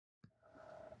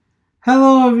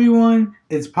Hello, everyone.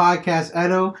 It's Podcast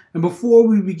Edo, and before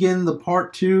we begin the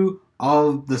part 2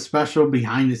 of the special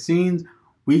behind the scenes,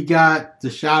 we got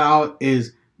the shout out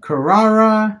is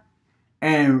Kirara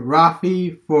and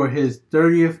Raffi for his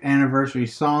 30th anniversary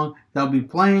song they'll be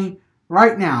playing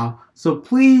right now. So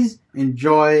please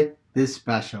enjoy this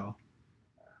special.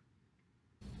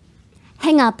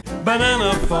 Hang up.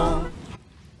 Banana phone.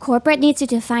 Corporate needs you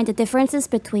to find the differences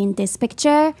between this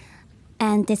picture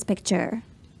and this picture.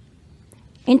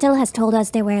 Intel has told us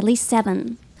there were at least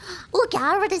 7. Look,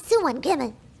 I already see one,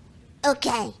 gimme.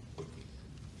 Okay.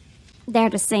 They're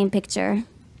the same picture.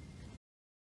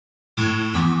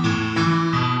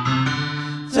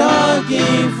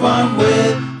 Talking fun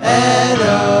with Edo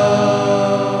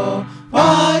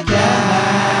Podcast.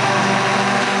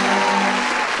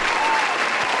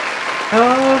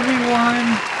 Hello,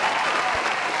 everyone.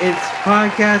 It's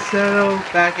Podcast Edo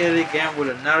back at it again with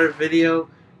another video,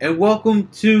 and welcome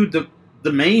to the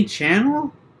main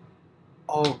channel?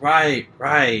 Oh,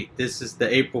 right. This is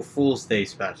the April Fool's Day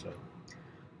special.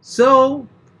 So,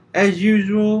 as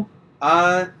usual,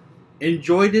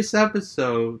 enjoy this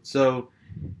episode. So,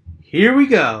 here we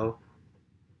go.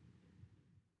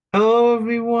 Hello,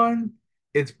 everyone.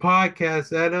 It's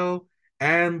Podcast Edo.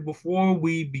 And before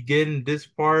we begin this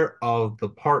part of the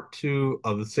part 2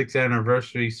 of the 6th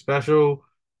anniversary special,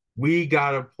 we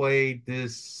gotta play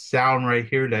this sound right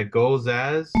here that goes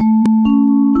as...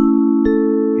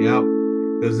 Yep,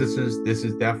 because this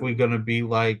is definitely gonna be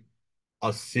like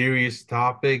a serious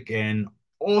topic, and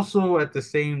also at the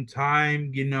same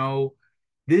time,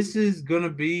 this is gonna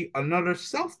be another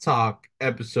self-talk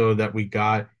episode that we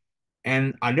got.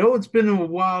 And I know it's been a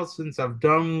while since I've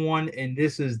done one, and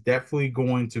this is definitely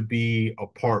going to be a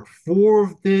part 4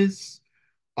 of this,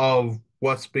 of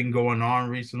what's been going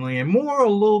on recently, and a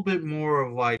little bit more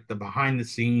of like the behind the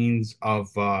scenes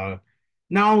of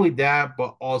not only that,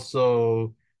 but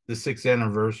also the 6th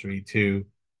anniversary too.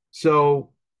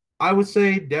 So I would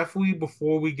say definitely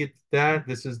before we get to that,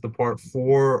 this is the part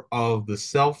 4 of the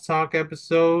self-talk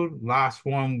episode. Last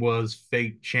one was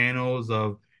fake channels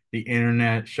of the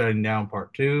internet shutting down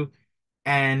part 2.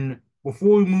 And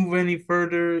before we move any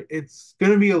further, it's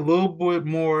going to be a little bit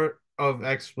more of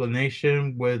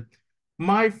explanation with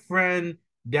my friend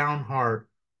Downheart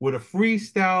with a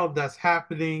freestyle that's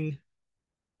happening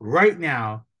right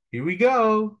now. Here we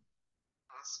go.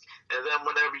 And then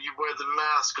whenever you wear the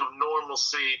mask of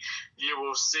normalcy, you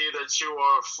will see that you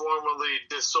are a formerly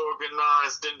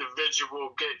disorganized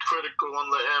individual. Get critical on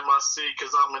the MIC,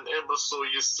 because I'm an imbecile,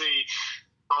 you see,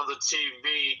 on the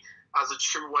TV as a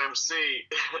true MC.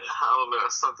 I don't know,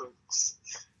 something.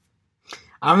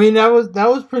 I mean, that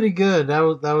was pretty good. That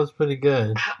was pretty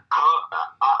good.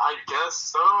 I guess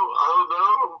so. I don't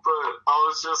know, but I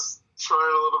was just trying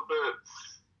a little bit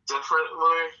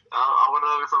differently. I went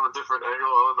at it from a different angle.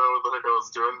 I don't know what the heck I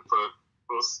was doing, but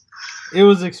it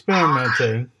was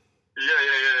experimenting.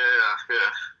 Yeah.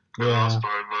 For the most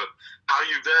part, but how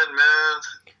you been, man?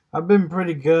 I've been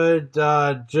pretty good.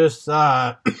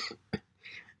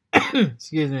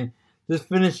 Excuse me. Just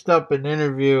finished up an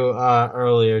interview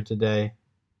earlier today.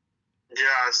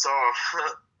 Yeah, I saw.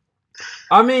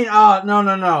 I mean,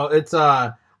 no. It's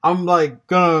I'm like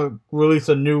gonna release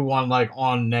a new one like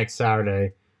on next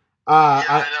Saturday. I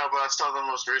know, but I saw the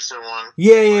most recent one.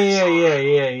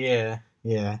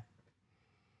 Yeah.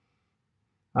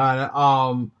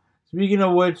 Speaking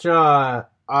of which, I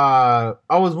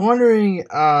was wondering.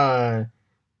 Oh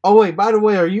wait, by the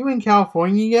way, are you in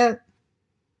California yet?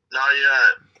 Not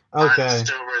yet. Okay. I'm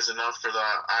still raising up for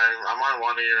that. I might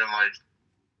want to even like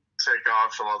take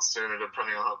off a lot sooner,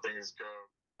 depending on how things go.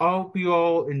 I hope you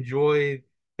all enjoyed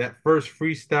that first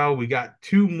freestyle. We got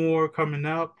 2 more coming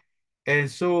up. And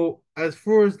so as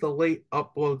far as the late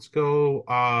uploads go,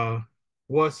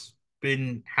 what's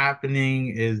been happening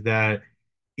is that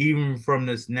even from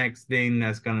this next thing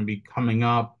that's going to be coming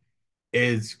up,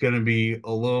 it's going to be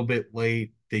a little bit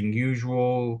late than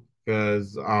usual,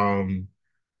 because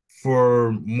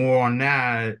for more on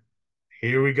that,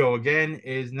 here we go again,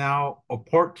 is now a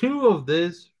part 2 of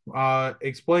this,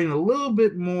 explain a little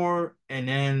bit more, and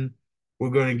then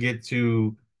we're going to get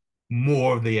to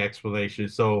more of the explanation.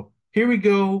 So here we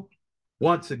go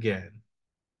once again.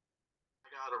 I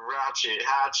got a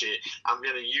hatchet. I'm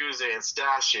gonna use it and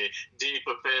stash it deep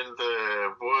up in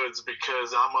the woods,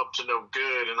 because I'm up to no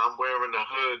good and I'm wearing a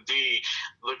hoodie,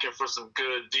 looking for some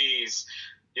good D's.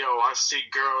 Yo, I see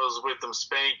girls with them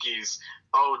spankies.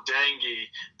 Oh, dangy.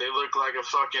 They look like a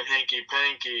fucking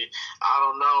hanky-panky. I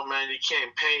don't know, man. You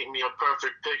can't paint me a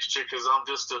perfect picture, because I'm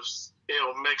just a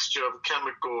ill mixture of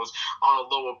chemicals on a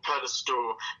lower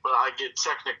pedestal, but I get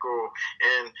technical,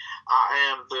 and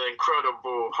I am the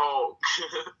Incredible Hulk.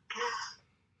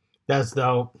 That's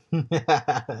dope. That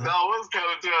was kind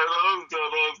of dope. That was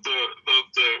dope. That was dope. That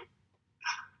was dope.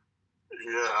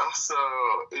 Yeah. So,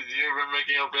 you been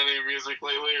making up any music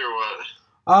lately, or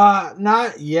what?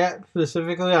 Not yet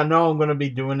specifically. I know I'm gonna be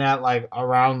doing that like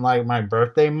around like my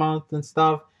birthday month and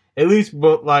stuff. At least,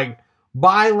 but like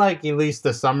by like at least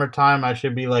the summertime, I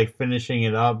should be like finishing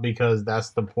it up because that's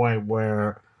the point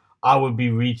where I would be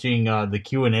reaching the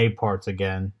Q&A parts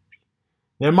again.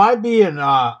 There might be an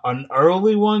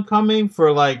early one coming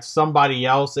for like somebody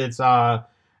else. It's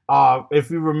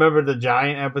if you remember the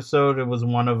giant episode, it was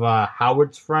one of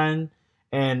Howard's friend,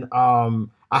 and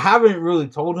I haven't really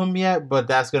told him yet, but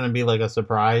that's gonna be like a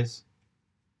surprise.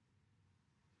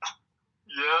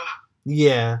 Yeah.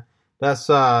 Yeah, that's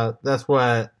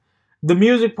what the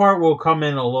music part will come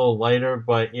in a little later,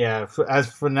 but yeah,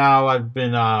 as for now, I've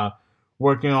been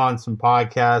working on some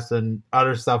podcasts and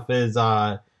other stuff. Is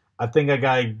I think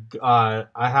I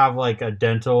have like a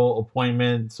dental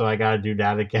appointment, so I gotta do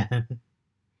that again.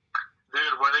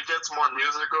 Dude, when it gets more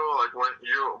musical, like when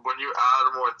you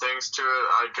add more things to it,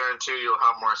 I guarantee you'll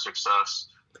have more success.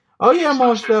 Oh yeah,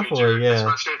 most Especially if you definitely, do, yeah.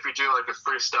 especially if you do like a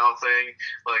freestyle thing,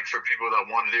 like for people that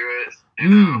want to do it,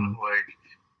 Mm, like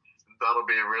that'll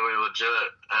be really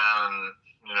legit. And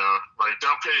like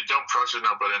don't pressure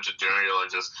nobody into doing it.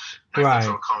 Like just make them right.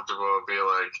 feel comfortable. Be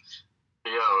like,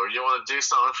 yo, you want to do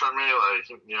something for me? Like,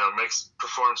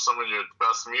 perform some of your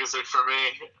best music for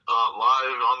me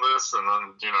live on this, and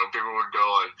then people would go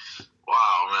like,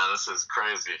 wow, man, this is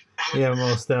crazy. Yeah,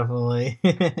 most definitely.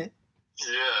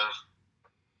 Yeah,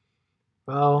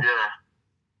 Well, yeah.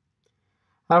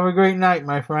 have a great night,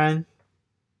 my friend.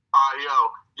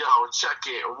 Yo, check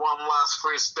it. One last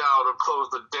freestyle to close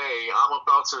the day. I'm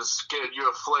about to get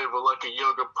your flavor like a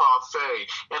yogurt parfait,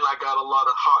 and I got a lot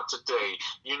of heart today.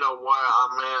 You know where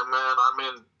I'm in, man? I'm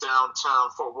in downtown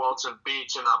Fort Walton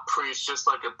Beach, and I preach just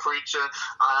like a preacher.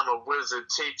 I am a wizard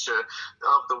teacher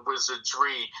of the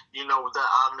wizardry. You know that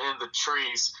I'm in the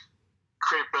trees,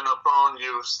 creeping up on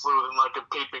you, sleuthing like a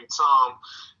peeping Tom.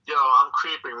 Yo, I'm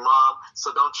creeping, mom,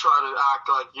 so don't try to act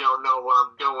like you don't know what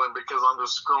I'm doing because I'm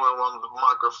just screwing on the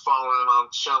microphone and I'm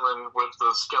chilling with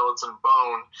the skeleton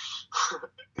bone.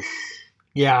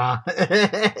 Yeah.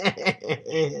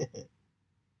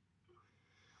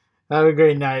 Have a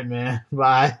great night, man.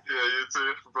 Bye. Yeah, you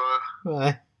too. Bye.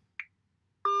 Bye.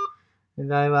 Good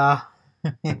night, La.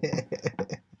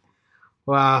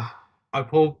 Wow. I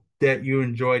hope that you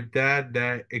enjoyed that.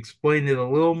 That explained it a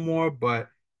little more, but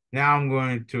now I'm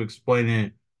going to explain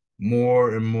it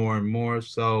more and more and more.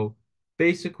 So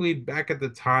basically, back at the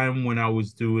time when I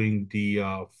was doing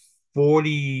the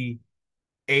 48th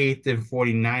and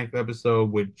 49th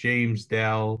episode with James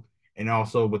Dell and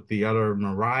also with the other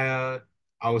Mariah,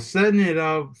 I was setting it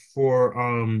up for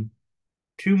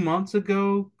 2 months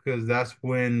ago because that's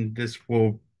when this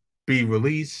will be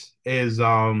released is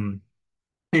in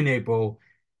April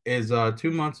is 2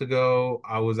 months ago.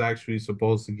 I was actually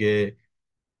supposed to get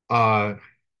uh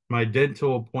my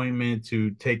dental appointment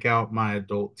to take out my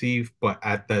adult teeth, but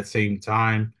at that same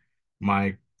time,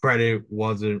 my credit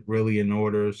wasn't really in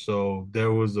order, so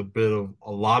there was a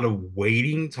lot of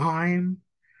waiting time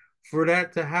for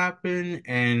that to happen,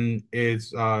 and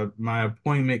it's my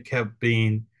appointment kept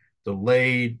being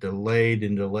delayed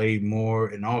and delayed more.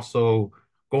 And also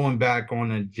going back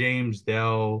on a James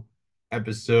Dell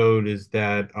episode is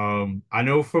that I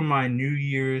know from my New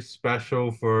Year's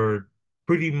special for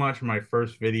pretty much my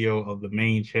first video of the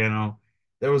main channel,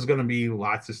 there was going to be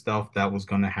lots of stuff that was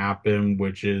going to happen,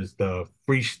 which is the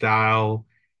freestyle,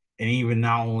 and even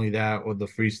not only that with the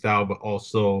freestyle, but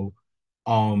also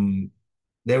um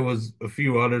there was a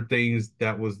few other things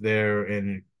that was there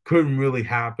and it couldn't really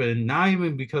happen, not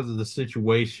even because of the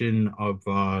situation of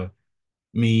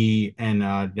me and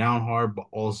down hard, but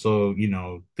also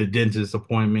the dentist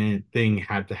appointment thing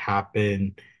had to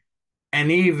happen.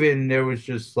 And even there was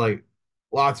just like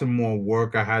lots of more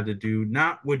work I had to do,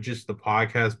 not with just the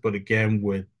podcast, but again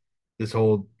with this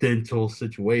whole dental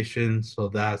situation. So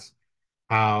that's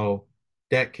how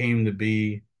that came to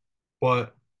be.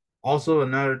 But also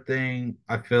another thing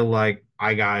I feel like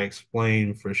I gotta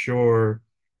explain for sure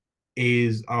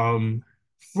is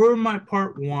for my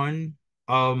part one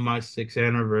of my sixth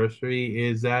anniversary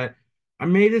is that I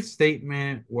made a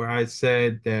statement where I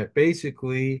said that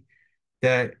basically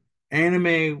that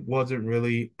anime wasn't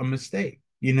really a mistake,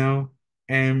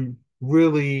 and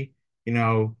really, you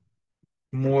know,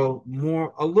 a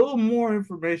little more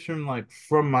information like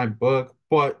from my book,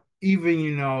 but even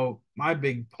my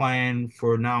big plan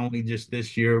for not only just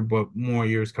this year but more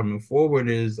years coming forward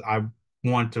is I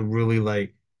want to really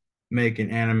like make an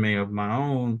anime of my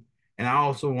own. And I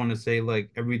also want to say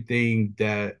like everything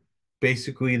that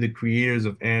basically the creators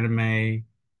of anime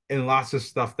and lots of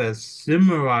stuff that's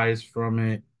summarized from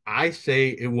it, I say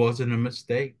it wasn't a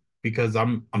mistake because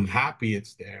I'm happy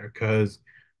it's there. Because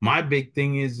my big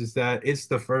thing is that it's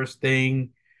the first thing.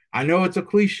 I know it's a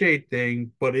cliche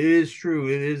thing, but it is true.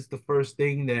 It is the first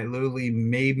thing that literally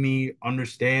made me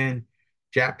understand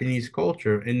Japanese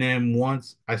culture. And then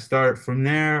once I start from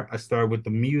there, I start with the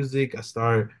music, I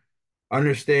start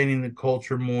understanding the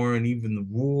culture more and even the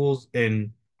rules.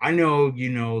 And I know,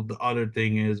 the other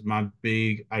thing is my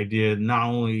big idea, not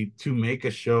only to make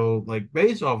a show like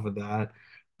based off of that,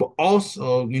 but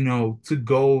also, to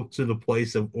go to the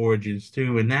place of origins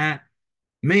too. And that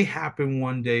may happen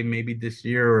one day, maybe this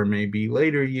year or maybe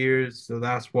later years. So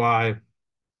that's why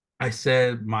I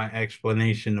said my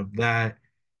explanation of that.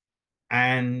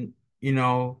 And,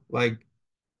 like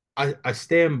I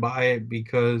stand by it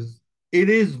because it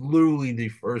is literally the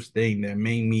first thing that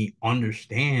made me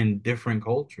understand different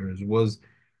cultures was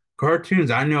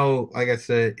cartoons. I know, like I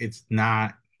said, it's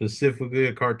not specifically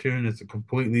a cartoon, it's a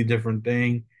completely different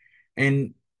thing.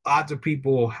 And lots of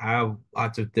people have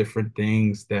lots of different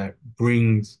things that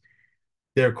brings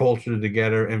their culture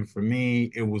together. And for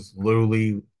me, it was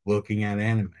literally looking at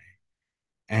anime.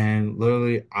 And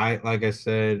literally, like I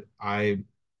said, I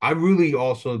really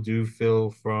also do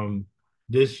feel from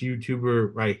this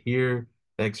YouTuber right here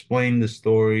that explained the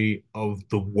story of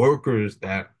the workers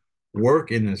that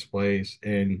work in this place.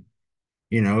 And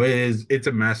it's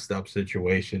a messed up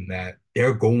situation that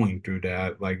they're going through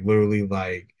that. Like literally,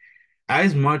 like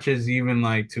as much as even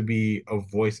like to be a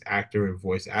voice actor and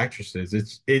voice actresses,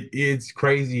 it's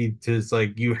crazy to it's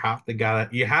like you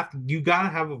gotta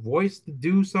have a voice to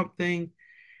do something,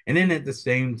 and then at the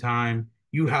same time,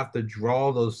 you have to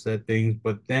draw those set things.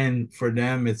 But then for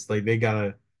them, it's like they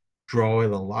gotta draw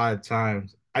it a lot of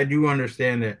times. I do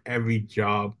understand that every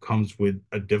job comes with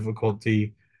a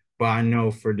difficulty, but I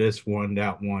know for this one,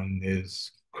 that one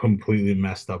is completely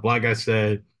messed up. Like I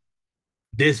said,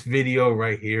 this video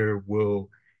right here will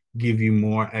give you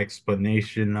more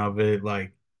explanation of it.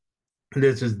 Like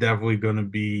this is definitely going to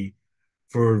be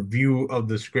for review of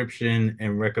description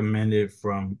and recommended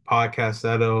from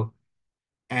Podcast.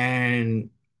 And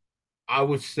I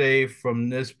would say from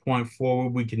this point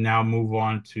forward, we can now move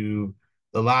on to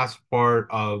the last part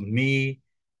of me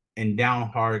and Down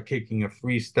Hard kicking a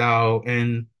freestyle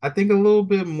and I think a little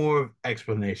bit more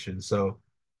explanation. So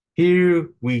here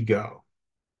we go.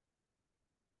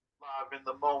 Live in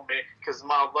the moment, cause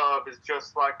my love is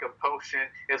just like a potion.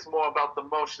 It's more about the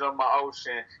motion of my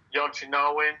ocean. Don't you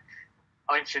know it?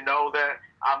 Don't you know that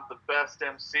I'm the best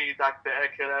MC that there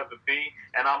could ever be?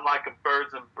 And I'm like a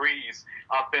birds and breeze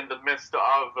up in the midst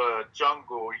of a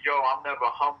jungle. Yo, I'm never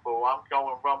humble. I'm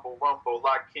going rumble, rumble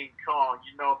like King Kong.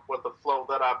 You know what the flow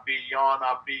that I be on.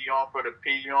 I be on for the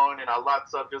peon, and I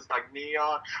lights up just like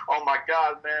neon. Oh my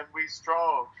God, man, we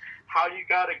strong. How you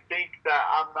gotta think that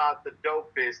I'm not the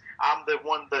dopest? I'm the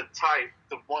one the type,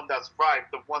 the one that's right,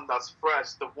 the one that's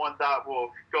fresh, the one that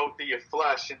will go through your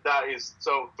flesh, and that is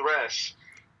so thresh.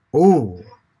 Ooh,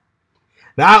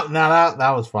 that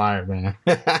was fire, man.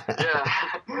 Yeah,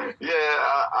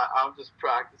 yeah. I'm just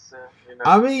practicing,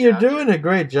 I mean, you're Yeah, doing a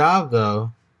great job,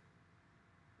 though.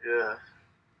 yeah.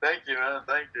 Thank you, man.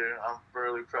 Thank you. I'm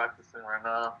really practicing right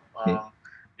now.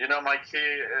 My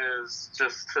key is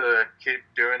just to keep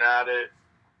doing at it.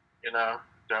 You know,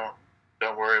 don't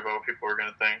don't worry about what people are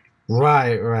gonna think.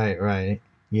 Right.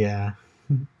 Yeah.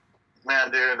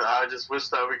 Man, dude, I just wish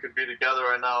that we could be together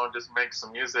right now and just make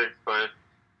some music, but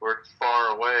we're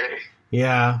far away.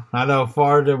 Yeah, I know.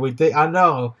 Farther we think. I We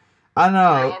know. are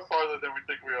farther than we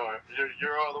think we are.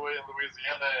 You're all the way in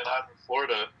Louisiana, and I'm in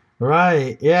Florida.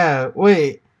 Right. Yeah.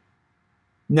 Wait.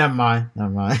 Never mind.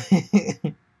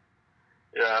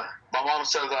 Yeah, my mom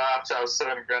says I have to have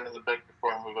 7 grand in the bank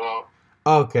before I move out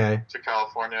Okay. to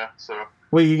California. So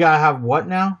Wait, you gotta have what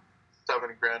now? 7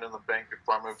 grand in the bank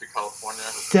before I move to California.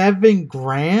 7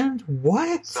 grand?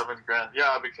 What? 7 grand,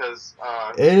 yeah, because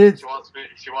It is. She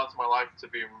wants my life to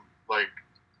be like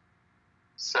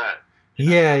set.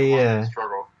 Yeah, She doesn't want me yeah. to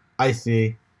struggle. I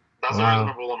see. That's a Wow.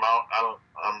 reasonable amount.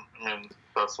 I mean,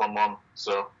 that's my mom.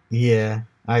 So Yeah,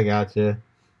 I gotcha.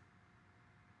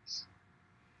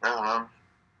 yeah, man.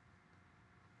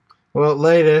 Well,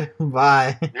 later.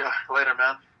 Bye. Yeah, later,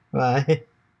 man. Bye.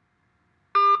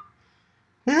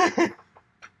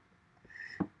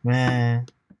 Man.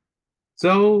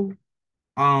 So,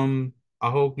 I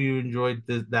hope you enjoyed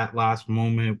that last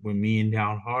moment with me and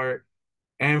Down Heart.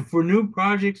 And for new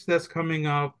projects that's coming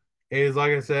up, is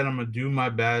like I said, I'm gonna do my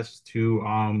best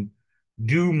to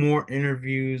do more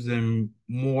interviews and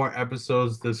more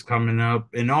episodes that's coming up.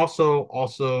 And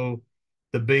also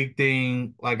the big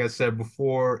thing, like I said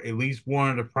before, at least one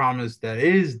of the promise that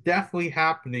is definitely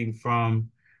happening from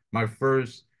my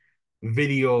first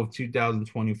video of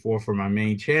 2024 for my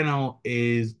main channel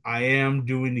is I am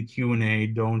doing the Q&A.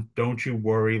 Don't you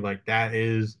worry, like that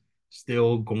is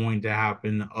still going to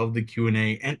happen of the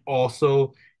Q&A and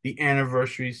also the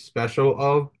anniversary special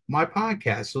of my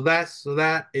podcast. So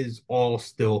that is all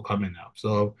still coming up.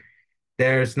 So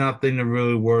there's nothing to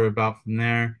really worry about from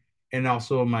there. And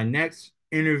also my next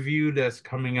interview that's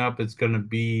coming up is going to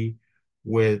be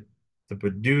with the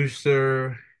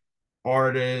producer,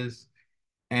 artist,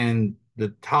 and the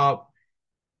top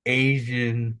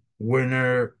Asian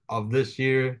winner of this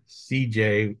year,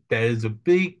 CJ, that is a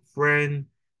big friend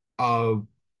of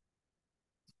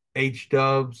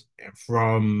Hdubs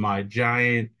from my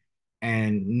Giant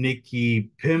and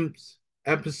Nikki Pimp's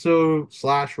episode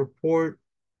slash report.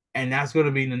 And that's going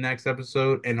to be in the next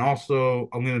episode. And also,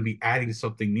 I'm going to be adding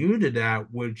something new to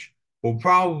that, which you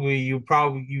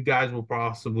guys will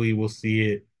possibly will see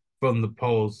it from the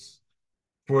post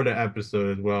for the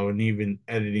episode as well, and even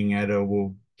editing Edo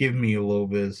will give me a little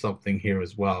bit of something here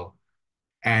as well.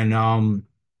 And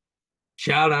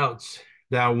shout outs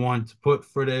that I want to put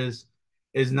for this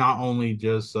is not only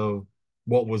just of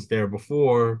what was there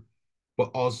before, but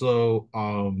also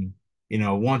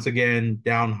once again,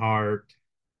 Downheart,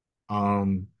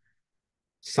 um,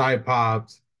 Side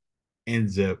Pops, and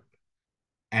Zip.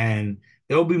 And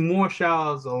there'll be more shout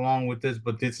outs along with this,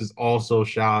 but this is also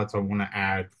shout outs I want to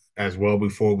add as well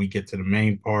before we get to the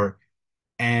main part.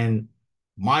 And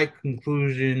my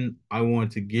conclusion I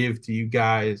want to give to you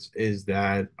guys is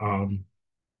that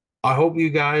I hope you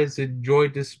guys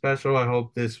enjoyed this special. I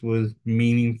hope this was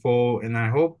meaningful, and I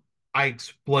hope I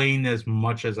explained as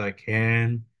much as I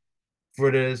can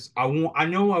for this. I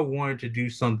know I wanted to do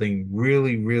something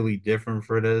really, really different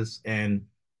for this, and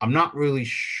I'm not really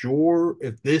sure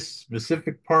if this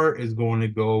specific part is going to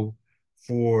go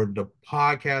for the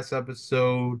podcast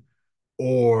episode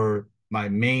or my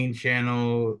main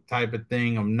channel type of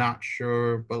thing. I'm not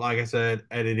sure, but like I said,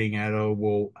 editing Edo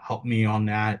will help me on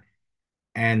that.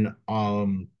 And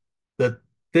the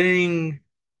thing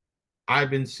I've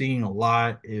been seeing a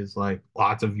lot is like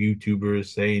lots of YouTubers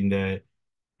saying that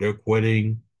they're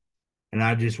quitting. And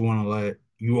I just want to let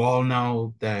you all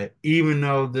know that even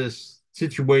though this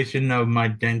situation of my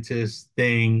dentist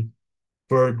thing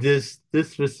for this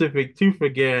specific tooth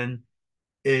again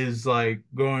is like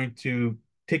going to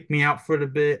take me out for the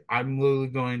bit, I'm literally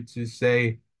going to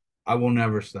say I will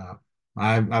never stop.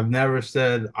 I've never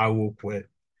said I will quit.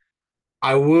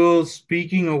 I will,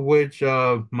 speaking of which,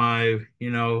 my,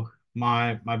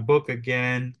 my book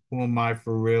again, Who Am I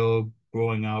for Real,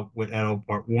 Growing Up with Edo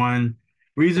Part One.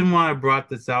 Reason why I brought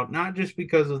this out, not just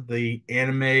because of the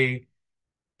anime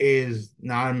is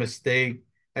not a mistake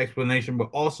explanation, but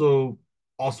also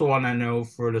on I know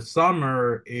for the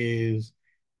summer is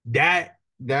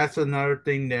that's another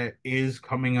thing that is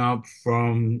coming up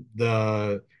from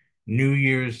the New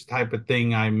Year's type of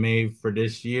thing I made for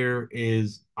this year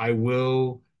is I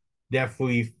will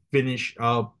definitely finish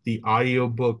up the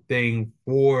audiobook thing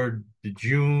for the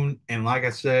June. And like I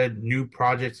said, new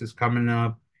projects is coming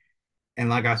up. And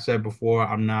like I said before,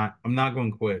 I'm not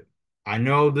going to quit. I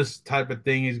know this type of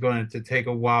thing is going to take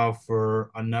a while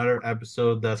for another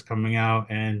episode that's coming out,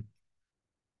 and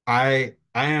I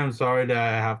am sorry that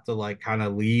I have to like kind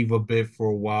of leave a bit for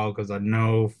a while because I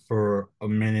know for a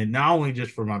minute, not only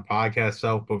just for my podcast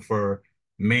self, but for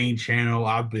main channel,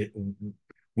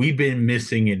 we've been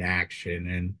missing in action.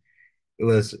 And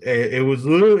listen, it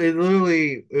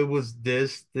was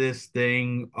this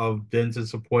thing of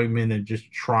dentist appointment and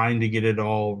just trying to get it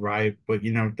all right. But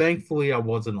thankfully I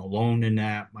wasn't alone in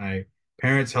that. My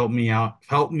parents helped me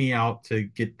out to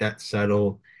get that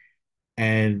settled.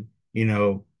 And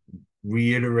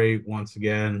reiterate once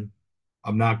again,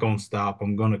 I'm not going to stop.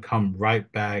 I'm going to come right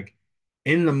back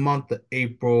in the month of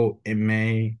April and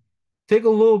May. Take a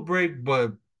little break,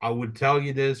 but I would tell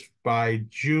you this by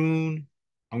June,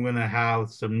 I'm going to have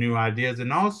some new ideas.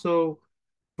 And also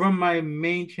from my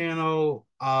main channel,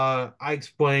 I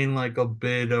explain like a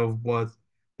bit of what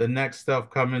the next stuff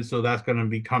coming. So that's going to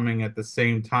be coming at the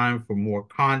same time for more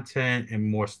content and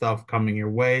more stuff coming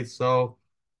your way. So,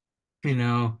 you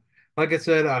know, like I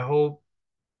said, I hope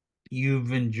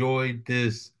you've enjoyed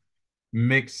this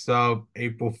mix up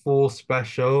April Fool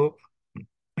special.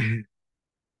 I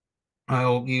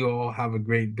hope you all have a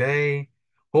great day.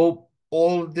 Hope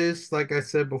all of this, like I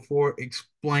said before,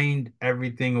 explained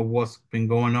everything of what's been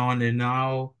going on. And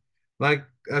now, like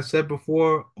I said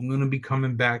before, I'm going to be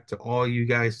coming back to all you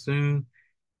guys soon.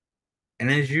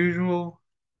 And as usual,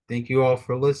 thank you all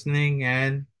for listening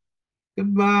and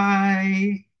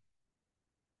goodbye.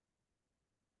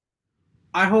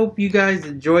 I hope you guys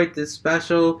enjoyed this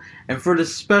special. And for the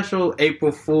special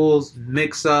April Fool's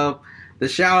mix up, the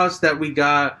shout outs that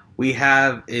we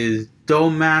have is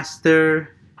Dome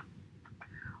Master,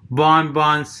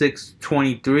 Bon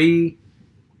 623,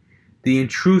 The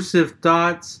Intrusive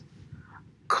Thoughts,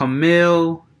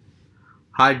 Camille,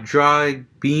 Hydraulic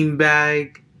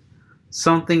Beanbag,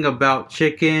 Something About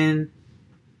Chicken,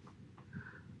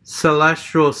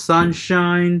 Celestial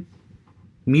Sunshine,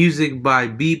 Music by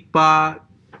Beatbot,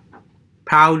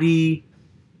 Pouty,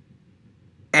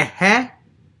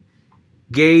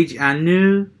 Gage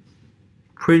Anu,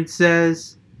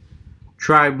 Princess,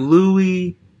 Tribe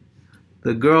Louie,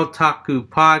 The Girl Taku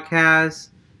Podcast,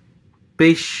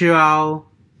 Bishal,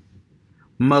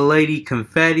 Milady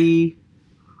Confetti,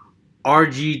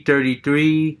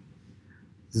 RG33,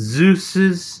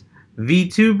 Zeus's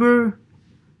VTuber,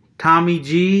 Tommy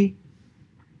G,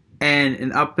 and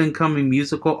an up-and-coming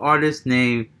musical artist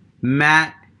named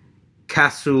Mat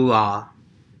Kastella.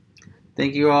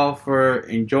 Thank you all for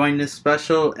enjoying this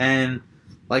special, and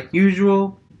like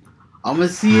usual, I'm gonna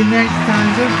see you next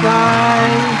time.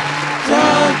 Goodbye.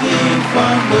 Jogging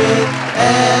fun with